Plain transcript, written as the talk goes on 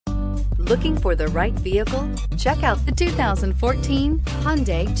Looking for the right vehicle? Check out the 2014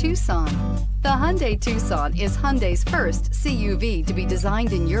 Hyundai Tucson. The Hyundai Tucson is Hyundai's first CUV to be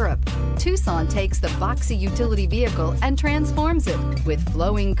designed in Europe. Tucson takes the boxy utility vehicle and transforms it. With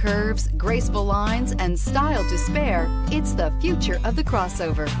flowing curves, graceful lines, and style to spare, it's the future of the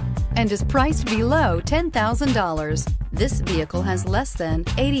crossover and is priced below $10,000. This vehicle has less than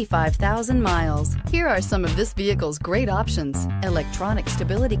 85,000 miles. Here are some of this vehicle's great options: electronic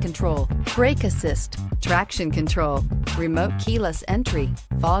stability control, brake assist, traction control, remote keyless entry,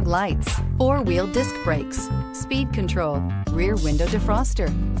 fog lights, four-wheel disc brakes, speed control, rear window defroster,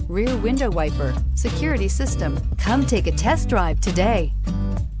 rear window wiper, security system. Come take a test drive today.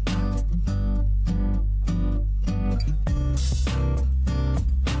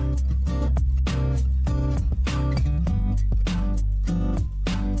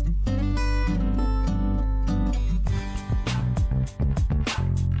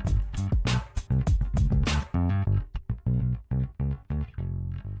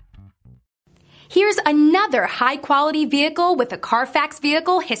 Here's another high-quality vehicle with a Carfax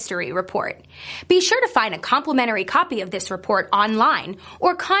Vehicle History Report. Be sure to find a complimentary copy of this report online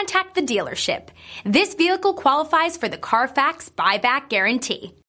or contact the dealership. This vehicle qualifies for the Carfax Buyback Guarantee.